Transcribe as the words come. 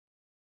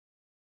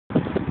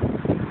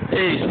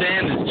Hey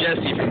Stan, it's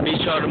Jesse from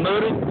Beach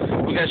Automotive.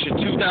 We got your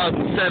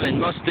 2007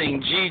 Mustang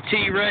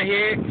GT right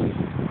here.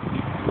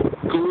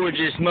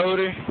 Gorgeous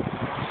motor.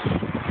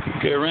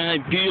 Go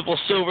around, beautiful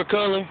silver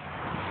color.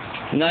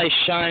 Nice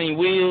shiny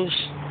wheels.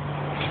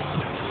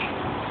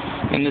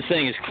 And this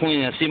thing is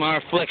clean. I see my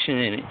reflection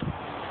in it.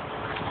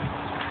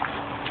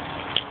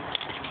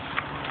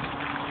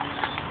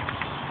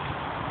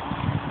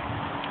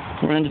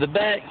 Run to the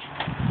back.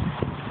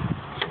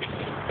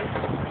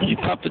 You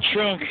pop the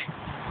trunk.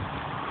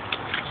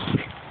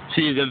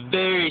 See, it's a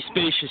very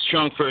spacious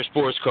trunk for a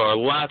sports car.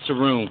 Lots of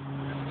room.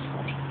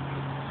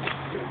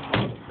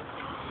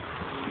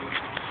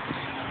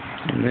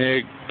 And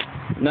there,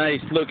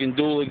 nice looking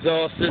dual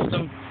exhaust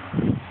system.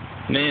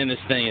 Man, this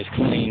thing is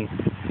clean.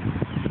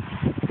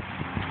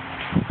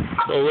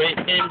 Go right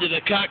into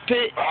the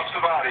cockpit. Off the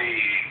body,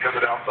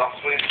 coming down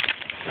soft swing.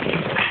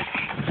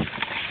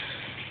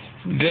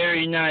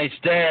 Very nice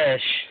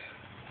dash.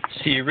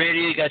 See your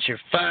radio, you got your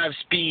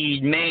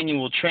 5-speed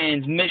manual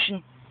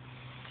transmission.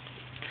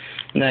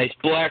 Nice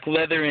black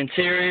leather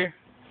interior.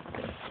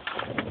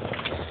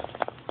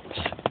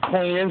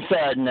 Clean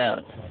inside and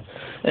out.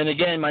 And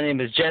again, my name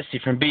is Jesse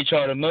from Beach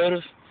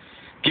Automotive.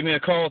 Give me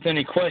a call with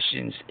any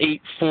questions.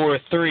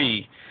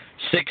 843-626-3666.